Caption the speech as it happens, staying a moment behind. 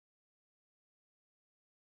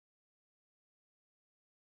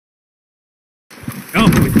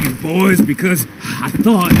boys, because I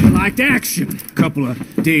thought you liked action. Couple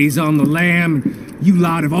of days on the lam, and you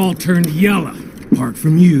lot have all turned yellow. Apart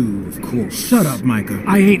from you, of course. Shut up, Micah.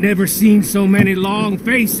 I ain't never seen so many long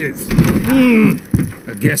faces.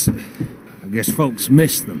 I guess folks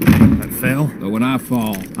miss them. I fell, but when I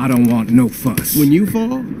fall, I don't want no fuss. When you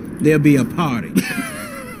fall, there'll be a party.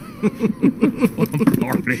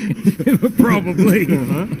 Party? Probably.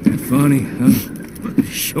 That funny, huh?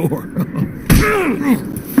 Sure.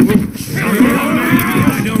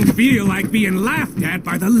 I don't feel like being laughed at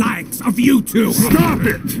by the likes of you two. Stop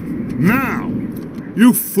it! Now!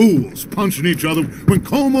 You fools punching each other when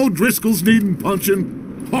Como Driscoll's needing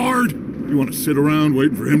punching hard. You want to sit around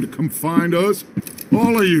waiting for him to come find us?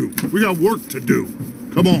 All of you, we got work to do.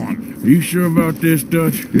 Come on. You sure about this,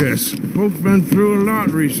 Dutch? Yes. Folks been through a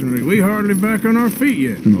lot recently. We hardly back on our feet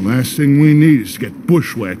yet. And the last thing we need is to get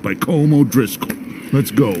bushwhacked by Como Driscoll.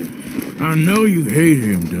 Let's go. I know you hate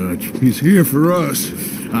him, Dutch. He's here for us.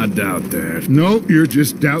 I doubt that. No, you're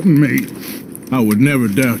just doubting me. I would never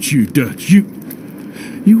doubt you, Dutch. You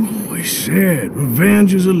always said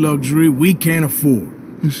revenge is a luxury we can't afford.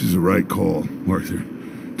 This is the right call, Arthur.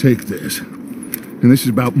 Take this. And this is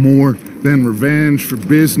about more than revenge for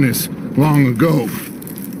business long ago.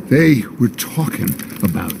 They were talking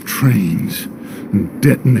about trains and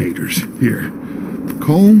detonators here.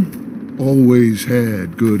 Colm always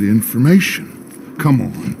had good information. Come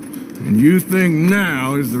on. And you think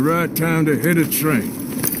now is the right time to hit a train?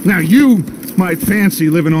 Now you might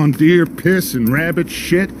fancy living on deer piss and rabbit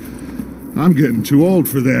shit. I'm getting too old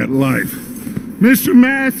for that life. Mr.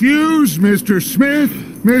 Matthews, Mr. Smith,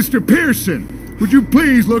 Mr. Pearson, would you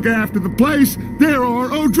please look after the place? There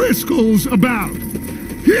are O'Driscolls about.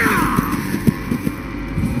 Yeah!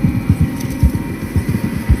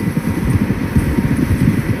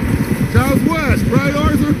 Southwest, right,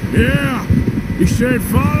 Arthur? Yeah. He said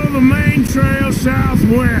follow the main trail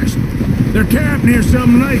southwest. They're camped near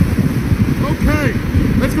some lake. Okay,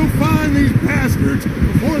 let's go find these bastards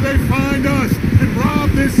before they find us and rob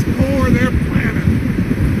this store they're planning.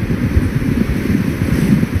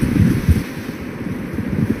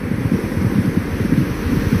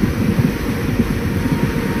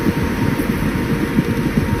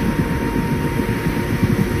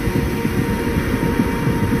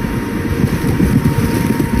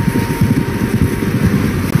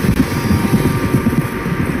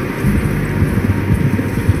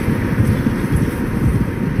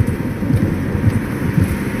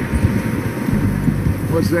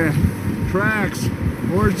 What's that? Tracks.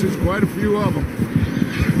 Horses, quite a few of them.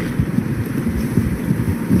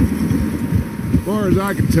 As far as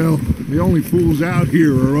I can tell, the only fools out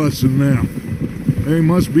here are us and them. They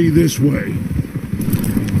must be this way.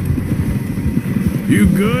 You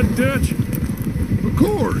good, Dutch? Of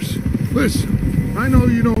course. Listen, I know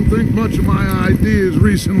you don't think much of my ideas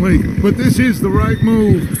recently, but this is the right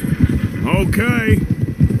move. Okay.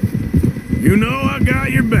 You know I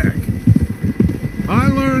got your back. I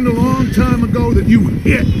learned a long time ago that you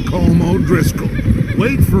hit Colm O'Driscoll.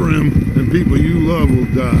 Wait for him, and people you love will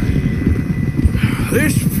die.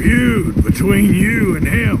 This feud between you and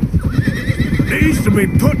him needs to be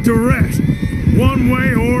put to rest, one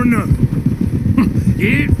way or another.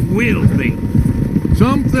 It will be.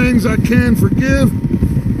 Some things I can forgive,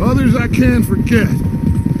 others I can't forget.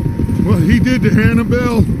 What he did to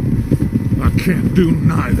Hannibal, I can't do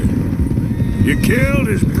neither. You killed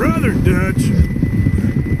his brother, Dutch.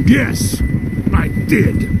 Yes, I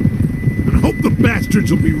did. And I hope the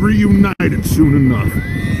bastards will be reunited soon enough.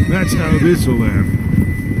 That's how this'll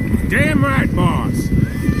end. Damn right, boss.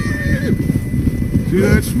 See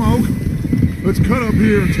that smoke? Let's cut up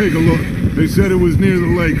here and take a look. They said it was near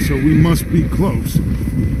the lake, so we must be close.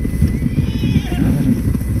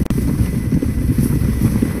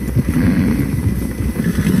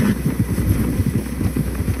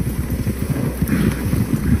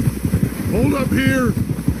 Hold up here.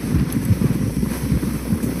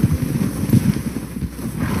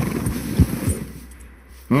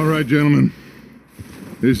 All right, gentlemen.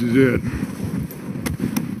 This is it.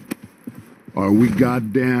 Are we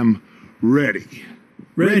goddamn ready?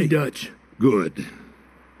 Ready, Dutch. Good.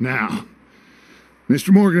 Now,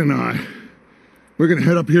 Mr. Morgan and I, we're gonna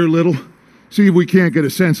head up here a little, see if we can't get a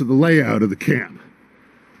sense of the layout of the camp.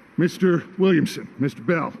 Mr. Williamson, Mr.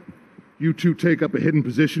 Bell, you two take up a hidden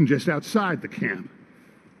position just outside the camp.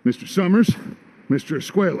 Mr. Summers, Mr.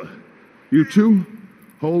 Escuela, you two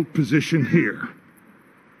hold position here.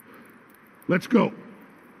 Let's go.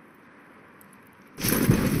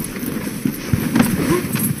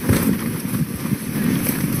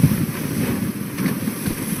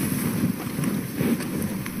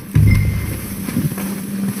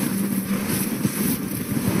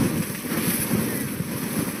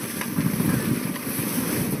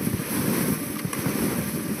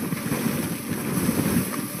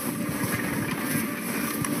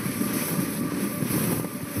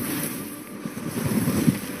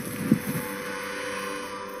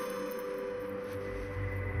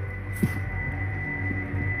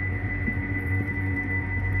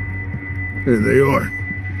 There they are.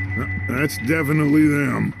 That's definitely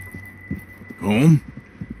them. Home?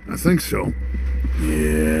 I think so.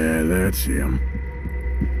 Yeah, that's him.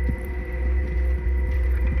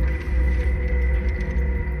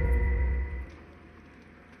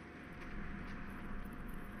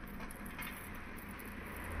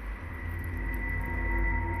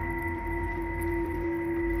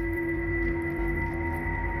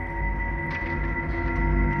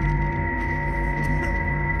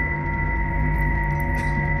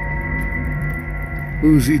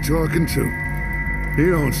 Who's he talking to? He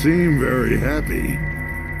don't seem very happy.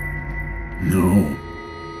 No.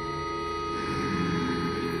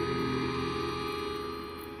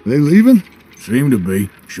 They leaving? Seem to be.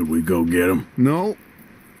 Should we go get them? No.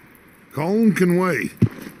 Colm can wait.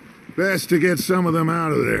 Best to get some of them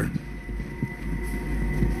out of there.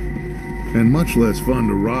 And much less fun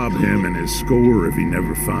to rob him and his score if he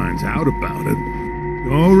never finds out about it.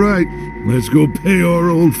 All right, let's go pay our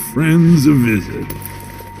old friends a visit.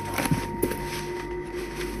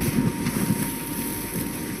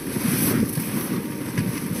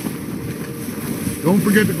 Don't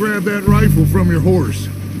forget to grab that rifle from your horse.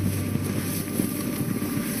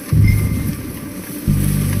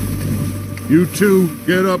 You two,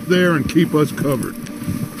 get up there and keep us covered.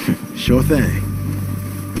 Sure thing.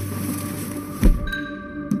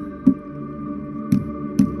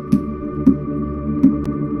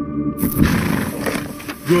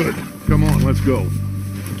 Good. Come on, let's go.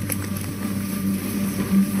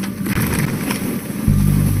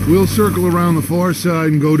 We'll circle around the far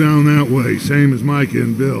side and go down that way, same as Micah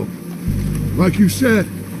and Bill. Like you said,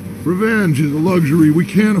 revenge is a luxury we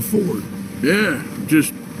can't afford. Yeah,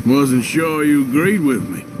 just wasn't sure you agreed with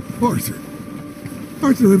me.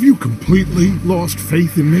 Arthur, have you completely lost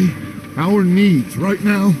faith in me? Our needs right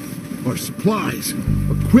now are supplies,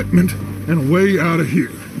 equipment, and a way out of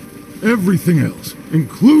here. Everything else,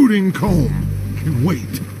 including Colm, can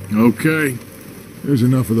wait. Okay. There's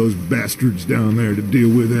enough of those bastards down there to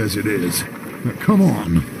deal with as it is. Now, come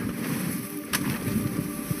on.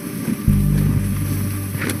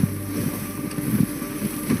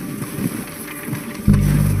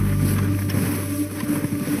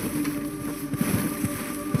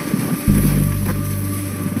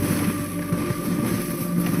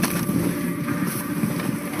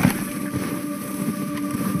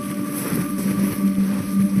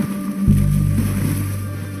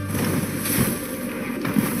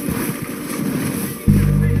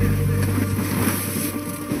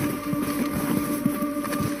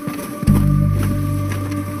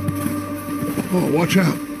 Oh, watch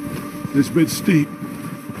out. This bit's steep.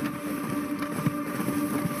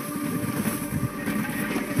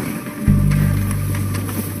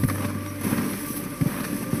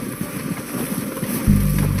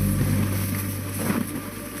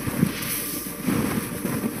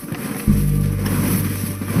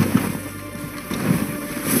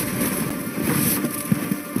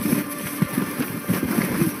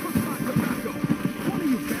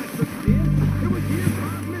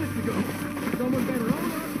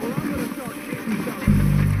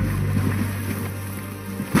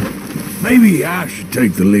 Maybe I should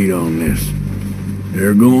take the lead on this.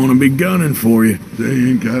 They're going to be gunning for you. They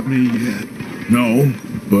ain't got me yet. No,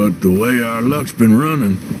 but the way our luck's been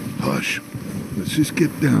running... Hush. Let's just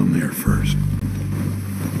get down there first.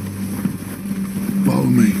 Follow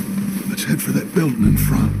me. Let's head for that building in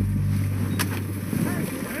front. Hey,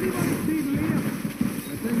 anybody see Liam?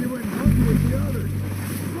 I think they went hunting with the others.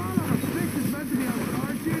 Swallow, Fix is meant to be on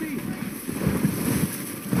Star City.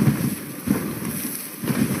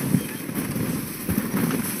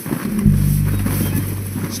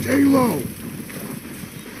 Stay low.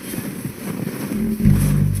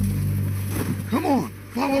 Come on,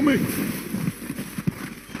 follow me.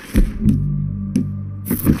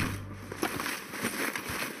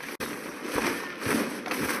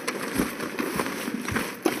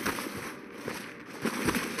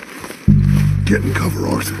 Get in cover,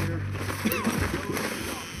 Arthur.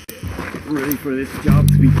 Ready for this job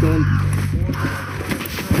to be done.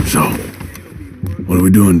 So, what are we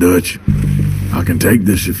doing, Dutch? I can take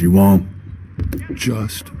this if you want.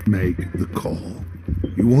 Just make the call.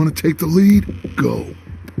 You want to take the lead? Go.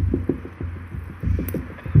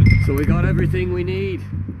 So we got everything we need.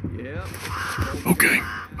 Yeah. Okay,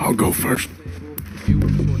 I'll go first.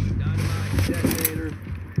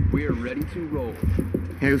 We are ready to roll.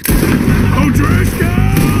 O'Driscoll!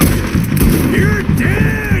 You're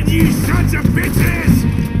dead, you sons of bitches!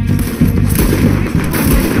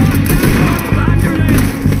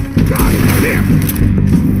 God damn!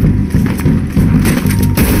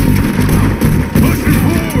 Pushing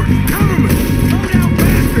forward! Cover me! Slow down,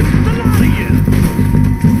 bastards! A lot of you!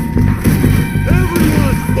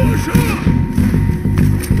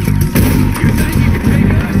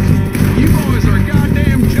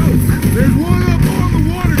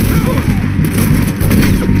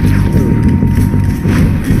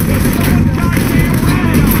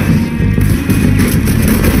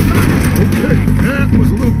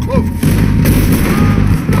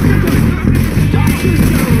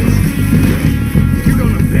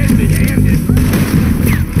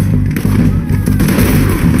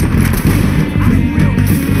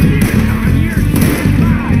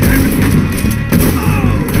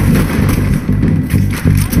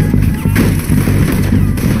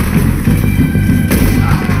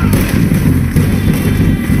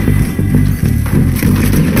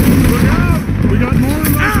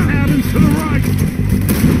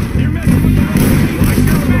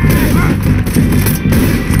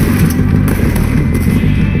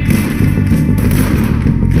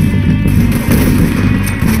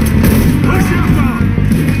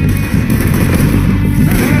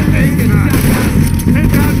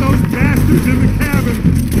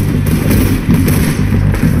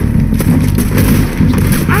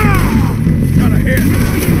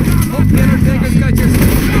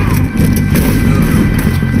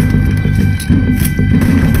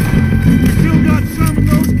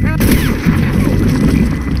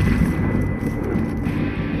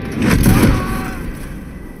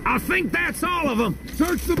 I think that's all of them.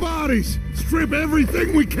 Search the bodies! Strip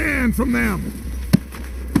everything we can from them!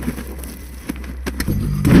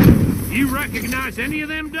 You recognize any of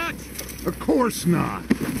them, Dutch? Of course not.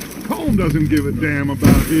 Colm doesn't give a damn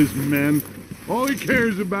about his men. All he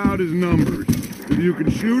cares about is numbers. If you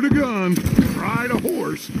can shoot a gun, ride a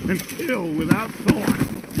horse, and kill without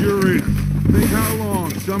thought, you're in. Think how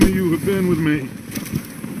long some of you have been with me.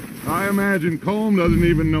 I imagine Colm doesn't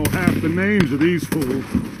even know half the names of these fools.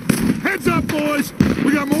 Heads up, boys!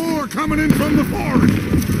 We got more coming in from the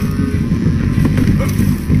forest!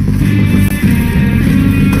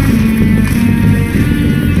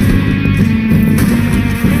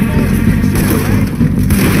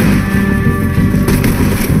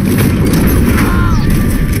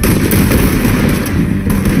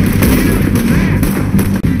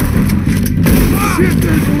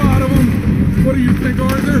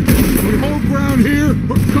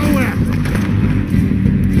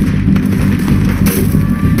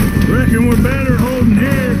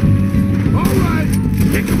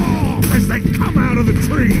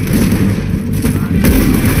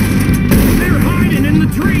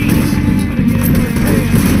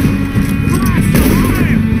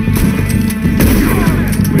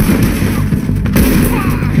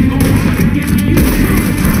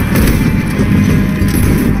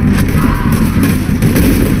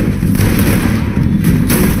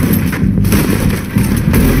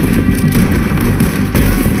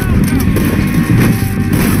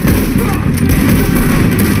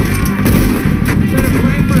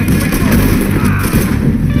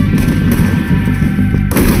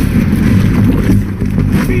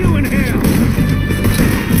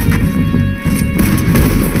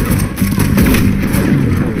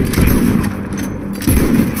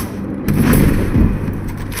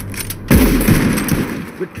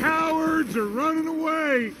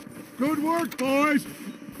 Good work, boys.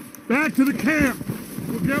 Back to the camp.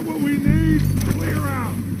 We'll get what we need. Clear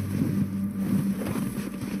out.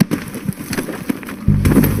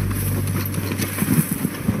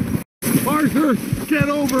 Arthur, get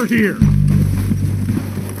over here.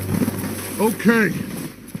 Okay.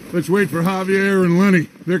 Let's wait for Javier and Lenny.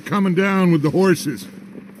 They're coming down with the horses.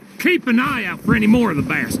 Keep an eye out for any more of the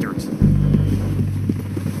bastards.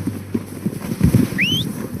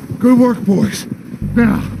 Good work, boys.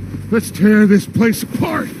 Now, let's tear this place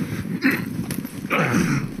apart.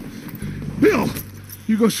 Bill,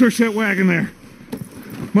 you go search that wagon there.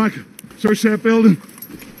 Mike, search that building.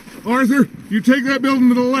 Arthur, you take that building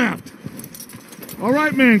to the left. All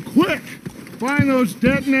right, man, quick. Find those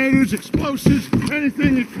detonators, explosives,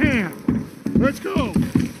 anything you can. Let's go.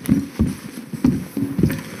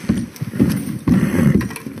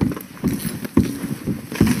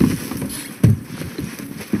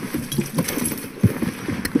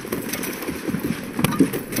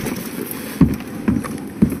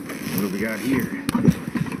 Here.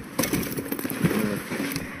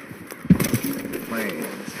 Plans.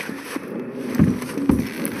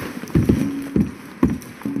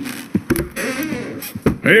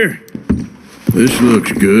 Here. This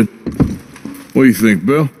looks good. What do you think,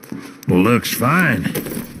 Bill? Well, looks fine.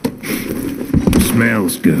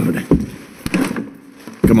 Smells good.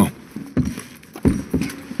 Come on.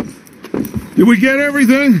 Did we get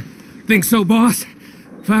everything? Think so, boss.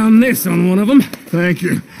 Found this on one of them. Thank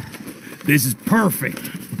you. This is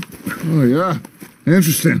perfect. Oh, yeah?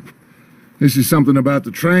 Interesting. This is something about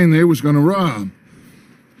the train they was gonna rob.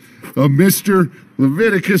 Of Mr.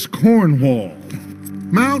 Leviticus Cornwall.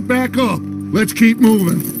 Mount back up. Let's keep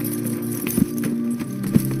moving.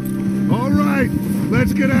 All right,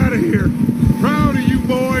 let's get out of here. Proud of you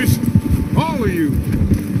boys. All of you.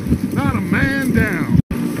 Not a man down.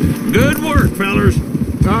 Good work, fellers.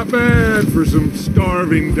 Not bad for some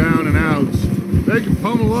starving down and outs. They can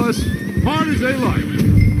pummel us hard as they like,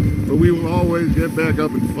 but we will always get back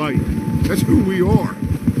up and fight. That's who we are.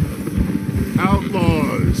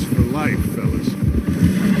 Outlaws for life, fellas.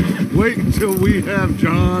 Wait until we have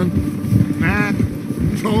John, Matt,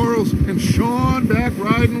 Charles, and Sean back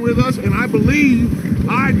riding with us, and I believe,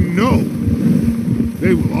 I know,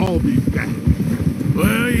 they will all be back.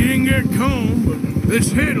 Well, you didn't get Colm, but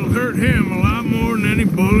this hit'll hurt him a lot more than any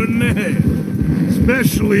bullet in the head.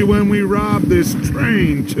 Especially when we rob this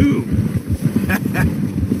train, too.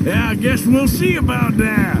 Yeah, I guess we'll see about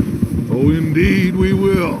that. Oh, indeed we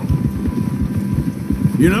will.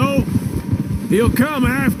 You know, he'll come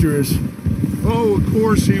after us. Oh, of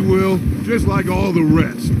course he will, just like all the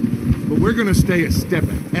rest. But we're gonna stay a step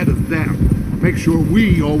ahead of them. Make sure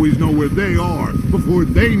we always know where they are before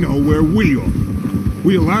they know where we are.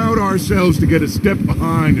 We allowed ourselves to get a step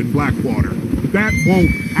behind in Blackwater. That won't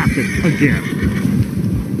happen again.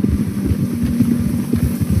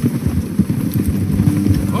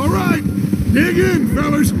 in,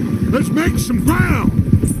 fellas. Let's make some ground.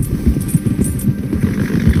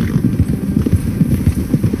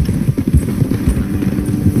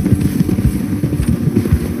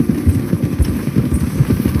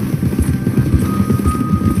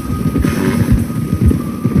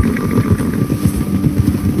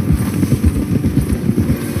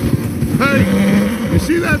 Hey, you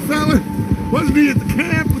see that fella? Wasn't he at the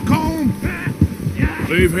camp with Colm?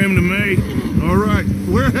 Leave him to me. All right,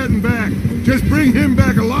 we're heading back. Just bring him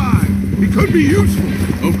back alive. He could be useful.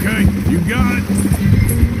 Okay, you got it.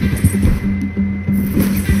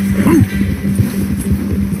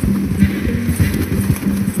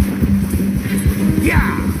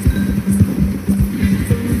 Yeah!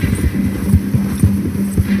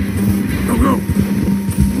 Go, go!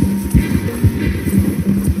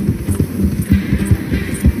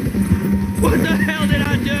 What the hell did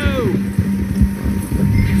I do?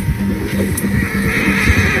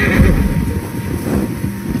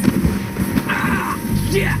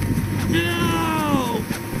 Shit! No!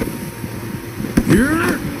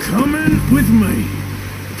 You're coming with me.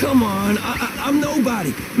 Come on, I'm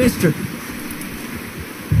nobody. Mister.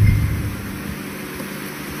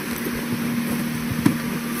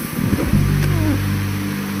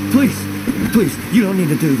 Please, you don't need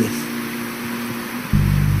to do this.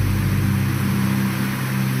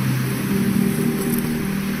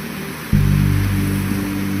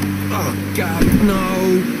 Oh, God,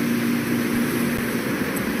 no.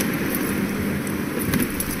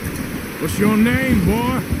 What's your name,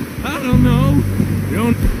 boy? I don't know. You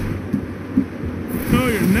don't know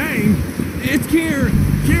your name? It's Kieran.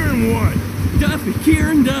 Kieran what? Duffy.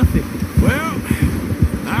 Kieran Duffy. Well,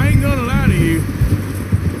 I ain't gonna lie to you.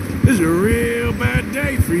 This is a real bad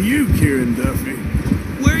day for you, Kieran Duffy.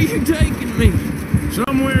 Where are you taking me?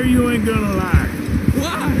 Somewhere you ain't gonna like.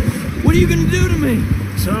 Why? What are you gonna do to me?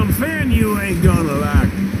 Something you ain't gonna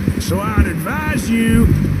like. So I'd advise you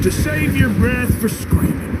to save your breath for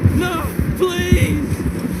screaming. No, please.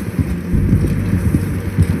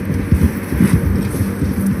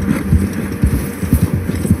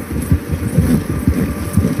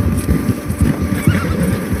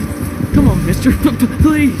 Come on, mister.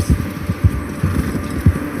 Please.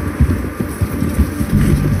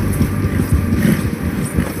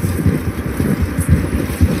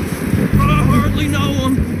 I hardly know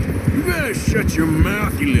him. You better shut your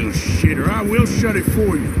mouth, you little shit, or I will shut it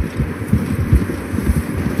for you.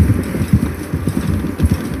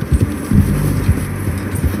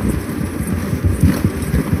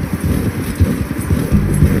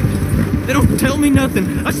 They don't tell me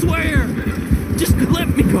nothing. I swear. Just let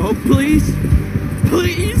me go, please.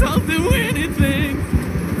 Please, I'll do anything.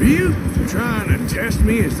 Are you trying to test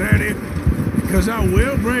me? Is that it? Because I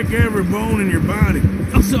will break every bone in your body.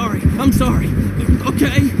 I'm sorry.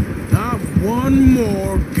 Okay? Not one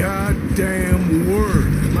more goddamn word.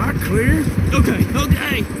 Am I clear?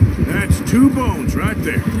 Okay. That's 2 bones right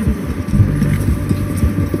there.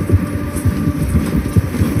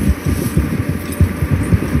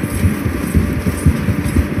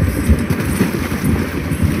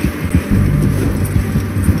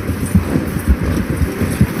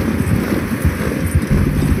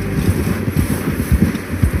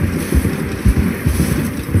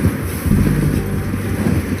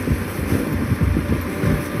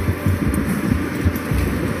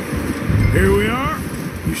 Here we are,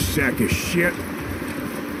 you sack of shit.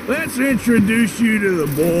 Let's introduce you to the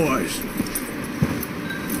boys.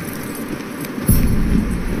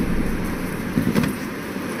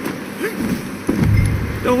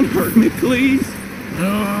 Don't hurt me, please.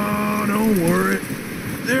 Oh, don't worry.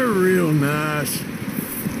 They're real nice.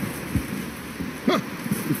 Huh.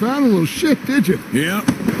 You found a little shit, did you? Yep.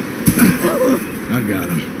 I got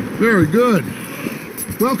him. Very good.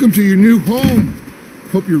 Welcome to your new home.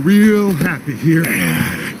 Hope you're real happy here.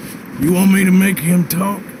 You want me to make him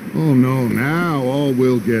talk? Oh, no, now all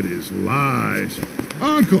we'll get is lies.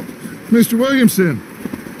 Uncle, Mr. Williamson,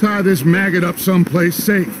 tie this maggot up someplace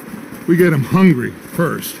safe. We get him hungry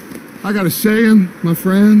first. I got a saying, my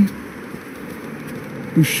friend.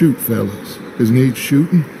 You shoot fellas as need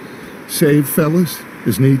shooting, save fellas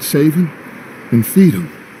as need saving, and feed 'em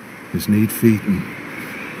as need feeding.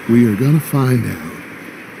 We are gonna find out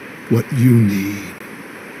what you need.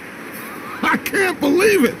 I can't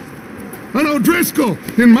believe it! An O'Driscoll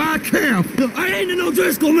in my camp! I ain't an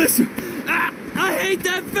O'Driscoll, mister. I hate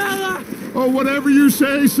that fella. Oh, whatever you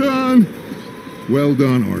say, son. Well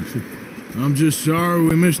done, Arthur. I'm just sorry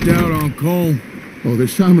we missed out on Colm. Oh,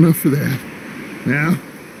 there's time enough for that. Now,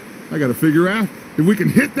 I gotta figure out if we can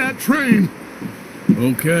hit that train.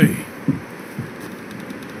 Okay.